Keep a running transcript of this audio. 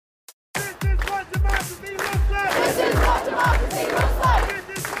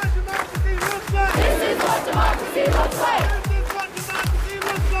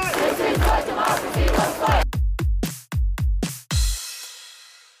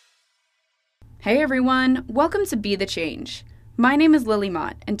Hey everyone, welcome to Be the Change. My name is Lily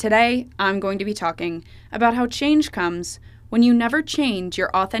Mott, and today I'm going to be talking about how change comes when you never change your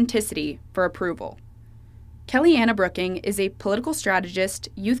authenticity for approval. Kellyanna Brooking is a political strategist,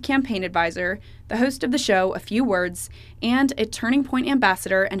 youth campaign advisor, the host of the show A Few Words, and a Turning Point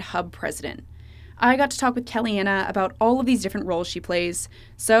ambassador and hub president. I got to talk with Kellyanna about all of these different roles she plays,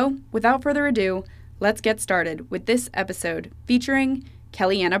 so without further ado, let's get started with this episode featuring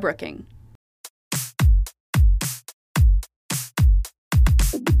Kellyanna Brooking.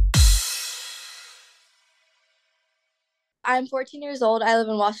 I'm 14 years old. I live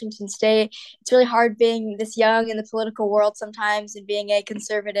in Washington State. It's really hard being this young in the political world sometimes and being a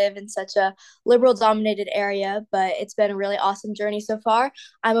conservative in such a liberal dominated area, but it's been a really awesome journey so far.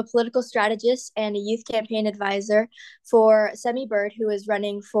 I'm a political strategist and a youth campaign advisor for Semi Bird, who is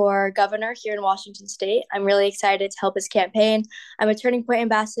running for governor here in Washington State. I'm really excited to help his campaign. I'm a Turning Point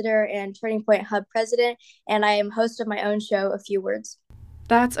ambassador and Turning Point hub president, and I am host of my own show, A Few Words.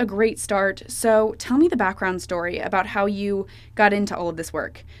 That's a great start. So tell me the background story about how you got into all of this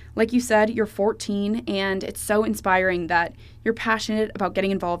work. Like you said, you're 14, and it's so inspiring that you're passionate about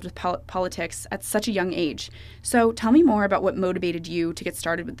getting involved with politics at such a young age. So tell me more about what motivated you to get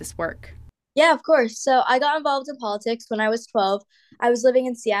started with this work. Yeah, of course. So I got involved in politics when I was 12. I was living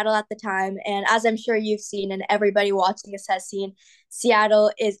in Seattle at the time. And as I'm sure you've seen and everybody watching this has seen,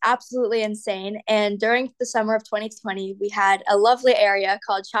 Seattle is absolutely insane. And during the summer of 2020, we had a lovely area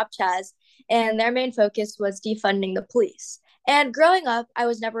called Chop Chaz, and their main focus was defunding the police. And growing up, I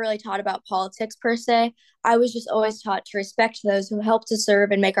was never really taught about politics per se. I was just always taught to respect those who help to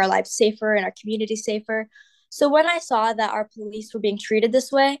serve and make our lives safer and our community safer. So when I saw that our police were being treated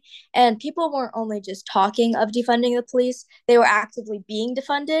this way, and people weren't only just talking of defunding the police, they were actively being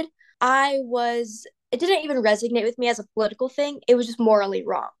defunded, it didn't even resonate with me as a political thing. It was just morally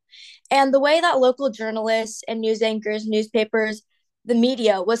wrong. And the way that local journalists and news anchors, newspapers, the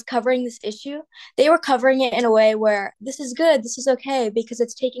media was covering this issue, they were covering it in a way where this is good, this is okay, because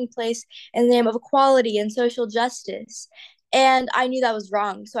it's taking place in the name of equality and social justice. And I knew that was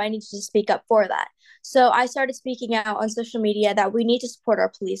wrong. So I needed to speak up for that. So I started speaking out on social media that we need to support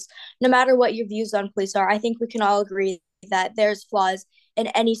our police, no matter what your views on police are. I think we can all agree that there's flaws in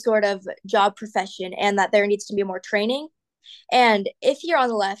any sort of job profession and that there needs to be more training. And if you're on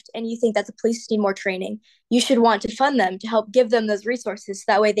the left and you think that the police need more training, you should want to fund them to help give them those resources so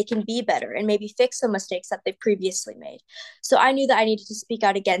that way they can be better and maybe fix some mistakes that they've previously made. So I knew that I needed to speak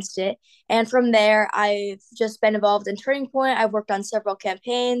out against it. And from there, I've just been involved in Turning Point. I've worked on several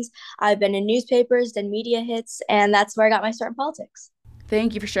campaigns. I've been in newspapers, done media hits, and that's where I got my start in politics.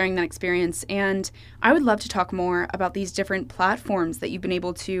 Thank you for sharing that experience. And I would love to talk more about these different platforms that you've been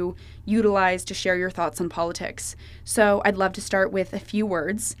able to utilize to share your thoughts on politics. So I'd love to start with A Few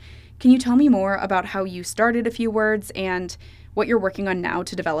Words. Can you tell me more about how you started A Few Words and what you're working on now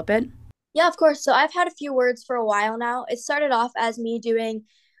to develop it? Yeah, of course. So I've had a few words for a while now. It started off as me doing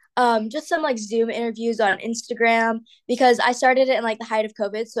just some like Zoom interviews on Instagram because I started it in like the height of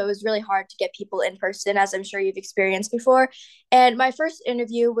COVID, so it was really hard to get people in person, as I'm sure you've experienced before. And my first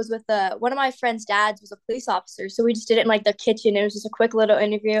interview was with one of my friend's dads was a police officer, so we just did it in like the kitchen. It was just a quick little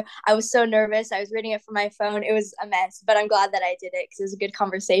interview. I was so nervous. I was reading it from my phone. It was a mess, but I'm glad that I did it because it was a good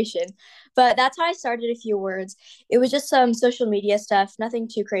conversation. But that's how I started A Few Words. It was just some social media stuff, nothing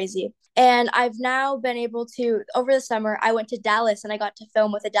too crazy. And I've now been able to, over the summer, I went to Dallas and I got to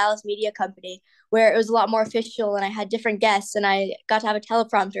film with a Dallas media company where it was a lot more official and I had different guests and I got to have a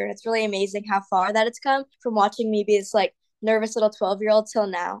teleprompter. And it's really amazing how far that it's come from watching me be this like nervous little 12-year-old till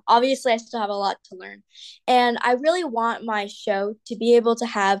now. Obviously, I still have a lot to learn. And I really want my show to be able to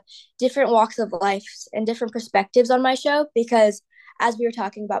have different walks of life and different perspectives on my show because as we were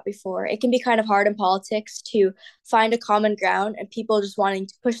talking about before, it can be kind of hard in politics to find a common ground and people just wanting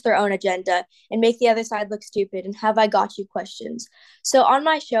to push their own agenda and make the other side look stupid and have I got you questions. So on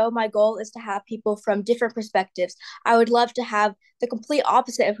my show, my goal is to have people from different perspectives. I would love to have the complete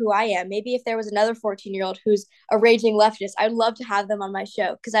opposite of who I am. Maybe if there was another 14-year-old who's a raging leftist, I'd love to have them on my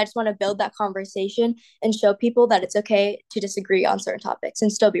show because I just want to build that conversation and show people that it's okay to disagree on certain topics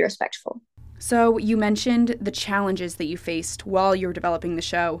and still be respectful. So you mentioned the challenges that you faced while you were developing the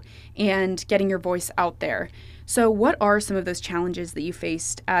show and getting your voice out there. So what are some of those challenges that you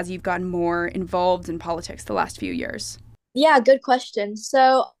faced as you've gotten more involved in politics the last few years? Yeah, good question.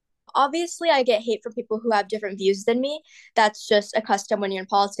 So obviously I get hate from people who have different views than me. That's just a custom when you're in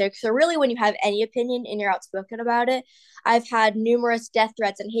politics, or really when you have any opinion and you're outspoken about it. I've had numerous death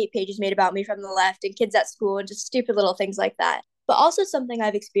threats and hate pages made about me from the left and kids at school and just stupid little things like that. But also something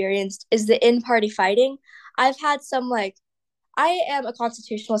I've experienced is the in-party fighting. I've had some like I am a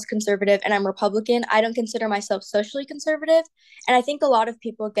constitutionalist conservative and I'm Republican. I don't consider myself socially conservative. And I think a lot of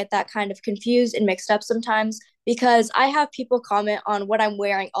people get that kind of confused and mixed up sometimes because I have people comment on what I'm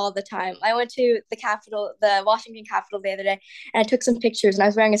wearing all the time. I went to the Capitol, the Washington Capitol the other day, and I took some pictures and I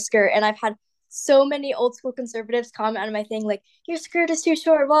was wearing a skirt. And I've had so many old school conservatives comment on my thing like, your skirt is too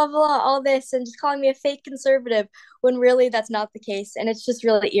short, blah, blah, blah, all this, and just calling me a fake conservative when really that's not the case. And it's just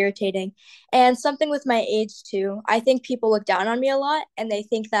really irritating. And something with my age too. I think people look down on me a lot and they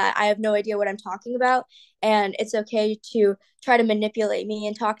think that I have no idea what I'm talking about. And it's okay to try to manipulate me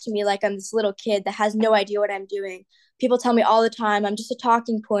and talk to me like I'm this little kid that has no idea what I'm doing. People tell me all the time, I'm just a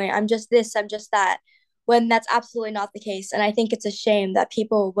talking point. I'm just this, I'm just that, when that's absolutely not the case. And I think it's a shame that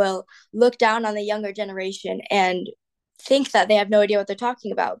people will look down on the younger generation and think that they have no idea what they're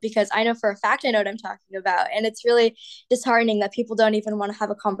talking about, because I know for a fact I know what I'm talking about. And it's really disheartening that people don't even want to have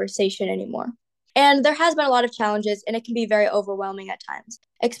a conversation anymore. And there has been a lot of challenges, and it can be very overwhelming at times,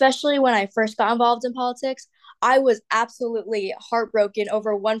 especially when I first got involved in politics. I was absolutely heartbroken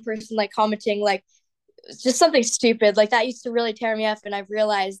over one person like commenting like just something stupid. Like that used to really tear me up. And I've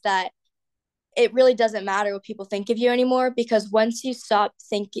realized that it really doesn't matter what people think of you anymore, because once you stop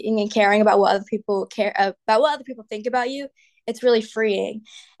thinking and caring about what other people care about, what other people think about you, it's really freeing.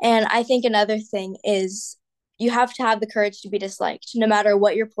 And I think another thing is you have to have the courage to be disliked no matter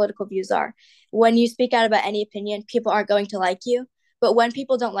what your political views are. When you speak out about any opinion, people aren't going to like you, but when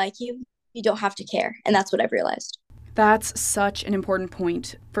people don't like you, you don't have to care. And that's what I've realized. That's such an important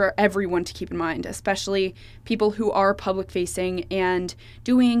point for everyone to keep in mind, especially people who are public facing and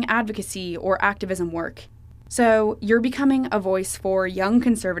doing advocacy or activism work. So, you're becoming a voice for young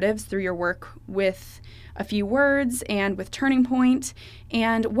conservatives through your work with A Few Words and with Turning Point.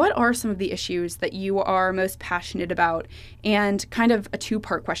 And what are some of the issues that you are most passionate about? And kind of a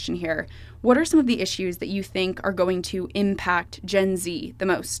two-part question here. What are some of the issues that you think are going to impact Gen Z the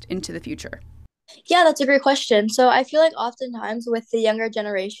most into the future? Yeah, that's a great question. So I feel like oftentimes with the younger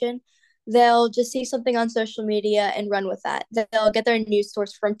generation, they'll just see something on social media and run with that. They'll get their news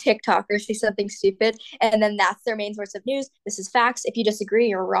source from TikTok or see something stupid, and then that's their main source of news. This is facts. If you disagree,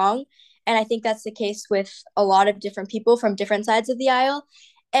 you're wrong. And I think that's the case with a lot of different people from different sides of the aisle.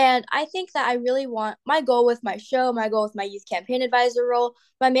 And I think that I really want my goal with my show, my goal with my youth campaign advisor role,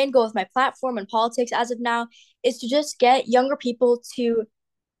 my main goal with my platform and politics as of now is to just get younger people to,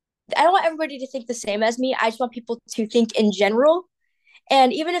 I don't want everybody to think the same as me. I just want people to think in general.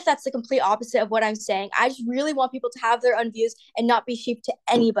 And even if that's the complete opposite of what I'm saying, I just really want people to have their own views and not be sheep to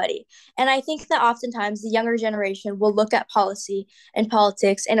anybody. And I think that oftentimes the younger generation will look at policy and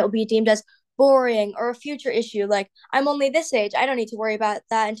politics and it will be deemed as boring or a future issue. Like, I'm only this age. I don't need to worry about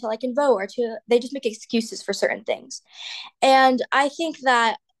that until I can vote, or to, they just make excuses for certain things. And I think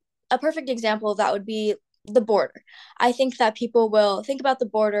that a perfect example of that would be the border. I think that people will think about the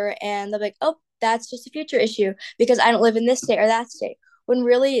border and they'll be like, oh, that's just a future issue because I don't live in this state or that state. When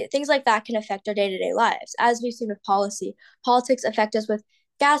really things like that can affect our day to day lives. As we've seen with policy, politics affect us with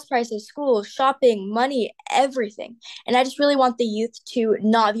gas prices, schools, shopping, money, everything. And I just really want the youth to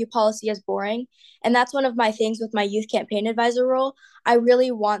not view policy as boring. And that's one of my things with my youth campaign advisor role. I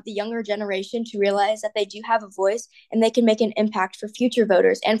really want the younger generation to realize that they do have a voice and they can make an impact for future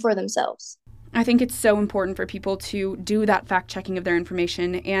voters and for themselves. I think it's so important for people to do that fact checking of their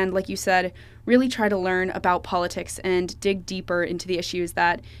information and, like you said, really try to learn about politics and dig deeper into the issues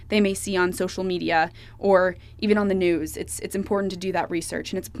that they may see on social media or even on the news. It's important to do that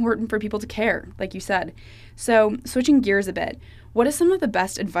research, and it's important for people to care, like you said. So, switching gears a bit, what is some of the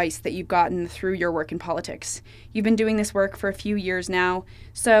best advice that you've gotten through your work in politics? You've been doing this work for a few years now,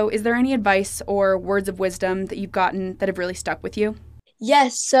 so is there any advice or words of wisdom that you've gotten that have really stuck with you?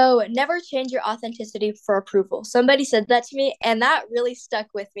 Yes, so never change your authenticity for approval. Somebody said that to me, and that really stuck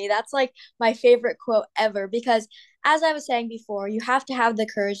with me. That's like my favorite quote ever because, as I was saying before, you have to have the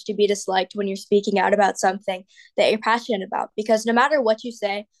courage to be disliked when you're speaking out about something that you're passionate about. Because no matter what you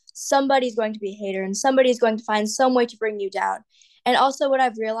say, somebody's going to be a hater and somebody's going to find some way to bring you down. And also, what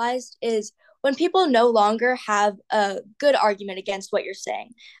I've realized is when people no longer have a good argument against what you're saying,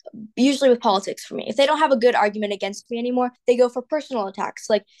 usually with politics for me. If they don't have a good argument against me anymore, they go for personal attacks.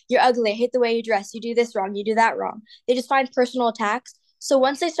 Like, you're ugly, I hate the way you dress, you do this wrong, you do that wrong. They just find personal attacks. So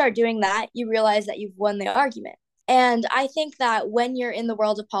once they start doing that, you realize that you've won the argument. And I think that when you're in the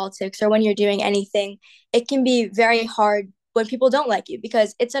world of politics or when you're doing anything, it can be very hard when people don't like you,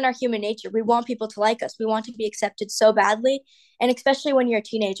 because it's in our human nature. We want people to like us. We want to be accepted so badly. And especially when you're a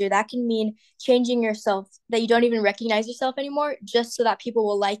teenager, that can mean changing yourself, that you don't even recognize yourself anymore, just so that people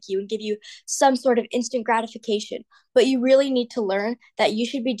will like you and give you some sort of instant gratification. But you really need to learn that you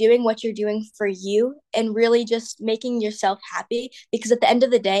should be doing what you're doing for you and really just making yourself happy, because at the end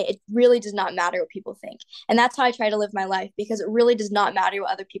of the day, it really does not matter what people think. And that's how I try to live my life, because it really does not matter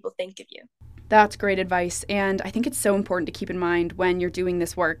what other people think of you. That's great advice, and I think it's so important to keep in mind when you're doing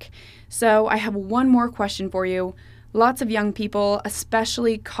this work. So I have one more question for you. Lots of young people,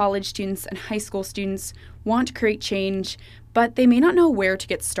 especially college students and high school students, want to create change, but they may not know where to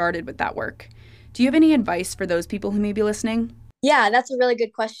get started with that work. Do you have any advice for those people who may be listening? Yeah, that's a really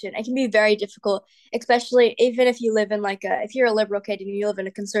good question. It can be very difficult, especially even if you live in if you're a liberal kid and you live in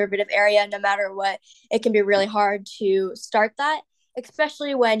a conservative area, no matter what, it can be really hard to start that,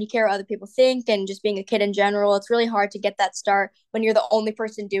 especially when you care what other people think and just being a kid in general. It's really hard to get that start when you're the only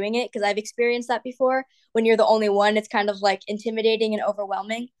person doing it, because I've experienced that before. When you're the only one, it's kind of like intimidating and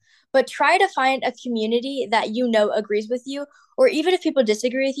overwhelming. But try to find a community that you know agrees with you, or even if people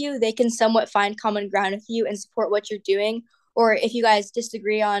disagree with you, they can somewhat find common ground with you and support what you're doing. Or if you guys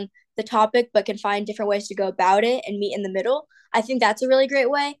disagree on the topic but can find different ways to go about it and meet in the middle, I think that's a really great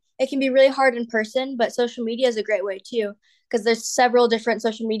way. It can be really hard in person, but social media is a great way too, because there's several different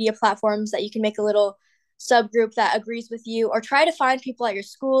social media platforms that you can make a little subgroup that agrees with you, or try to find people at your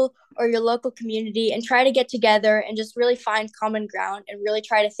school or your local community and try to get together and just really find common ground and really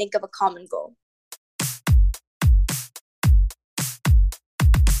try to think of a common goal.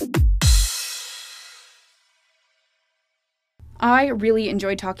 I really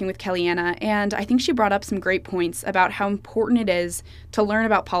enjoyed talking with Kellyanna, and I think she brought up some great points about how important it is to learn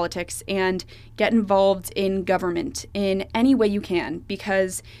about politics and get involved in government in any way you can,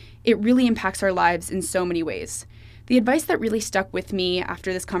 because it really impacts our lives in so many ways. The advice that really stuck with me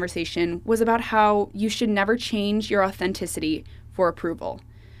after this conversation was about how you should never change your authenticity for approval.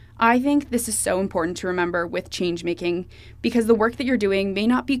 I think this is so important to remember with change making, because the work that you're doing may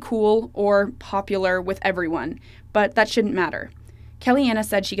not be cool or popular with everyone, but that shouldn't matter. Kellyanna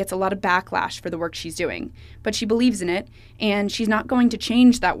said she gets a lot of backlash for the work she's doing, but she believes in it, and she's not going to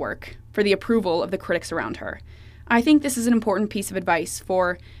change that work for the approval of the critics around her. I think this is an important piece of advice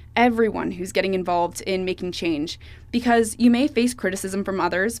for everyone who's getting involved in making change, because you may face criticism from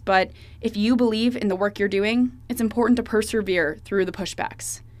others, but if you believe in the work you're doing, it's important to persevere through the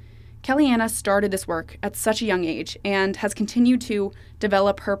pushbacks. Kellyanna started this work at such a young age and has continued to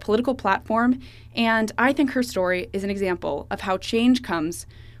develop her political platform, and I think her story is an example of how change comes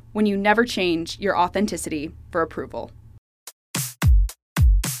when you never change your authenticity for approval.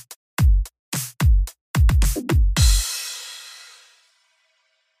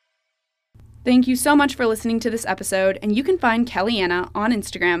 Thank you so much for listening to this episode, and you can find Kellyanna on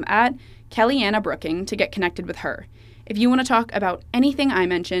Instagram at Kellyanna Brooking to get connected with her. If you want to talk about anything I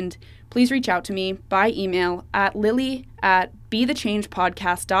mentioned, please reach out to me by email at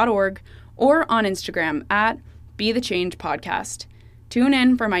lily@bethechangepodcast.org or on Instagram at bethechangepodcast. Tune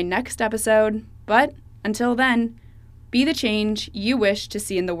in for my next episode, but until then, be the change you wish to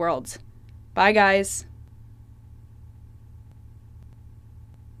see in the world. Bye, guys.